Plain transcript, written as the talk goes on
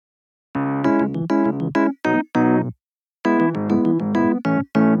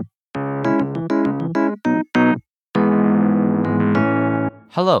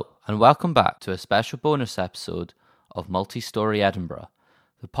Hello, and welcome back to a special bonus episode of Multi-Story Edinburgh,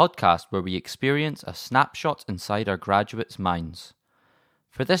 the podcast where we experience a snapshot inside our graduates' minds.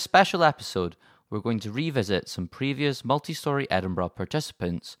 For this special episode, we're going to revisit some previous Multi-Story Edinburgh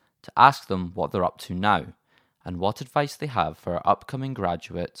participants to ask them what they're up to now, and what advice they have for our upcoming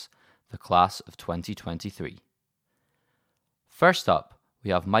graduates, the class of 2023. First up,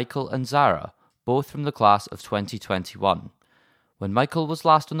 we have Michael and Zara, both from the class of 2021. When Michael was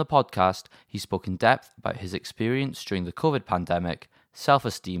last on the podcast, he spoke in depth about his experience during the COVID pandemic,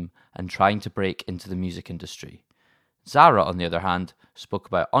 self-esteem, and trying to break into the music industry. Zara, on the other hand, spoke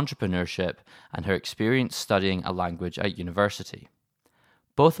about entrepreneurship and her experience studying a language at university.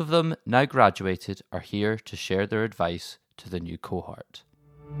 Both of them, now graduated, are here to share their advice to the new cohort.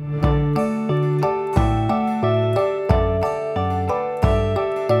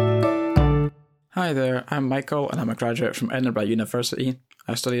 Hi there, I'm Michael and I'm a graduate from Edinburgh University.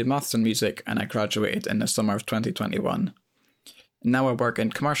 I studied maths and music and I graduated in the summer of 2021. Now I work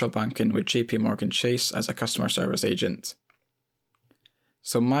in commercial banking with JP Morgan Chase as a customer service agent.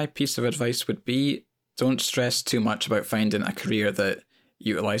 So my piece of advice would be, don't stress too much about finding a career that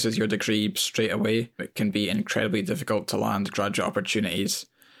utilises your degree straight away. It can be incredibly difficult to land graduate opportunities.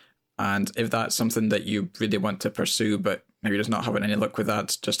 And if that's something that you really want to pursue, but maybe just not having any luck with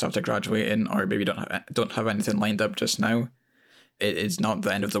that just after graduating, or maybe don't have anything lined up just now, it is not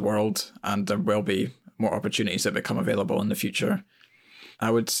the end of the world, and there will be more opportunities that become available in the future.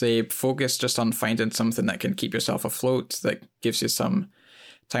 I would say focus just on finding something that can keep yourself afloat, that gives you some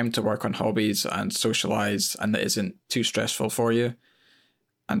time to work on hobbies and socialise, and that isn't too stressful for you.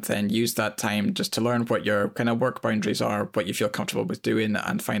 And then use that time just to learn what your kind of work boundaries are, what you feel comfortable with doing,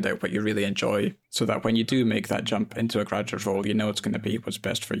 and find out what you really enjoy, so that when you do make that jump into a graduate role, you know it's going to be what's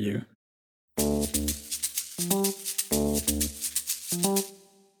best for you.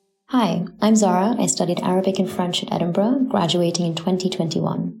 Hi, I'm Zara. I studied Arabic and French at Edinburgh, graduating in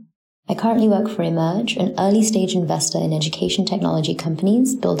 2021. I currently work for Emerge, an early-stage investor in education technology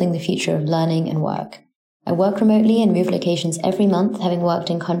companies building the future of learning and work. I work remotely and move locations every month, having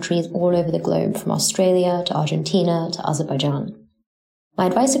worked in countries all over the globe, from Australia to Argentina to Azerbaijan. My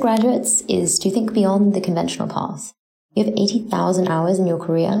advice to graduates is to think beyond the conventional path. You have 80,000 hours in your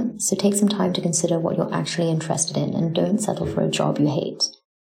career, so take some time to consider what you're actually interested in and don't settle for a job you hate.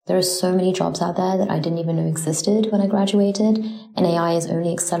 There are so many jobs out there that I didn't even know existed when I graduated, and AI is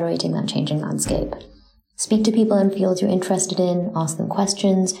only accelerating that changing landscape. Speak to people in fields you're interested in, ask them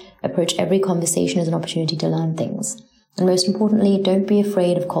questions, approach every conversation as an opportunity to learn things. And most importantly, don't be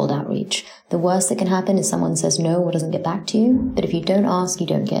afraid of cold outreach. The worst that can happen is someone says no or doesn't get back to you, but if you don't ask, you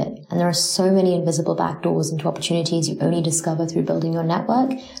don't get. And there are so many invisible backdoors into opportunities you only discover through building your network,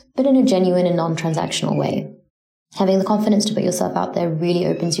 but in a genuine and non-transactional way. Having the confidence to put yourself out there really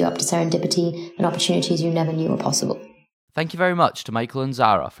opens you up to serendipity and opportunities you never knew were possible. Thank you very much to Michael and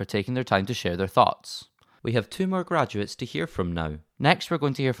Zara for taking their time to share their thoughts. We have 2 more graduates to hear from now. Next, we're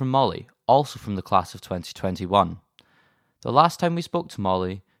going to hear from Molly, also from the class of 2021. The last time we spoke to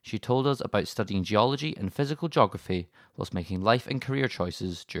Molly, she told us about studying geology and physical geography whilst making life and career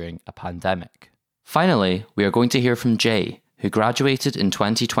choices during a pandemic. Finally, we are going to hear from Jay, who graduated in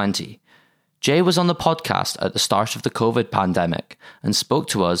 2020. Jay was on the podcast at the start of the COVID pandemic and spoke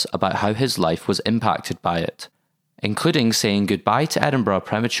to us about how his life was impacted by it, including saying goodbye to Edinburgh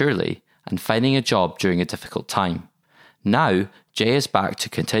prematurely and finding a job during a difficult time. Now, Jay is back to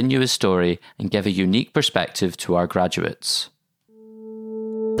continue his story and give a unique perspective to our graduates.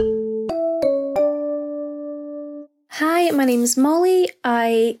 Hi, my name's Molly.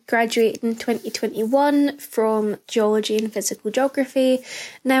 I graduated in 2021 from Geology and Physical Geography.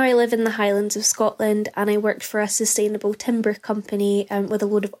 Now I live in the Highlands of Scotland and I work for a sustainable timber company with a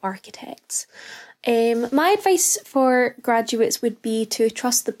load of architects. My advice for graduates would be to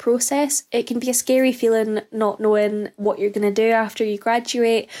trust the process. It can be a scary feeling not knowing what you're going to do after you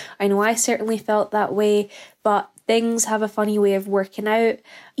graduate. I know I certainly felt that way, but things have a funny way of working out.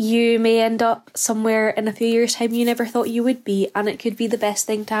 You may end up somewhere in a few years' time you never thought you would be, and it could be the best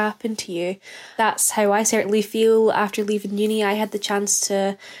thing to happen to you. That's how I certainly feel after leaving uni. I had the chance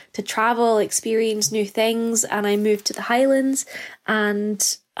to travel, experience new things, and I moved to the Highlands,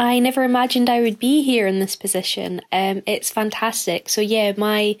 and I never imagined I would be here in this position. It's fantastic. So yeah,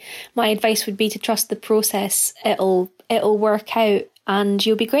 my advice would be to trust the process. It'll work out and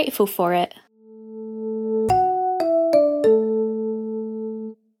you'll be grateful for it.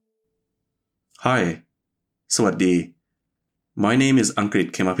 Hi, สวัสดี My name is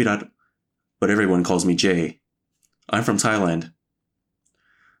Ankrit Kemapirat. but everyone calls me Jay. I'm from Thailand.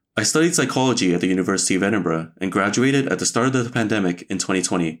 I studied psychology at the University of Edinburgh and graduated at the start of the pandemic in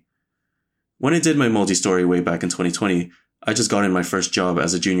 2020. When I did my multi-story way back in 2020, I just got in my first job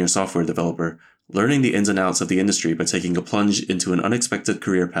as a junior software developer, learning the ins and outs of the industry by taking a plunge into an unexpected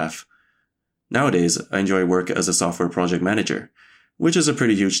career path. Nowadays, I enjoy work as a software project manager, which is a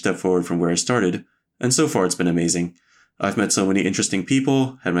pretty huge step forward from where I started, and so far it's been amazing. I've met so many interesting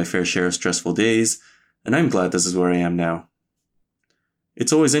people, had my fair share of stressful days, and I'm glad this is where I am now.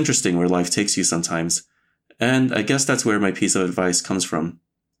 It's always interesting where life takes you sometimes, and I guess that's where my piece of advice comes from.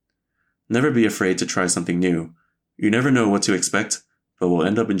 Never be afraid to try something new. You never know what to expect, but will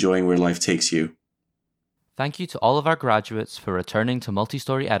end up enjoying where life takes you. Thank you to all of our graduates for returning to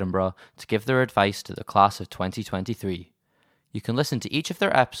Multistory Edinburgh to give their advice to the class of 2023. You can listen to each of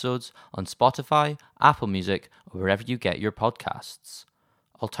their episodes on Spotify, Apple Music, or wherever you get your podcasts.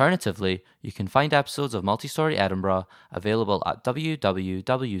 Alternatively, you can find episodes of Multistory Edinburgh available at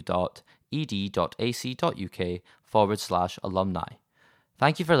www.ed.ac.uk/alumni.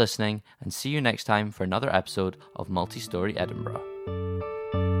 Thank you for listening, and see you next time for another episode of Multistory Edinburgh.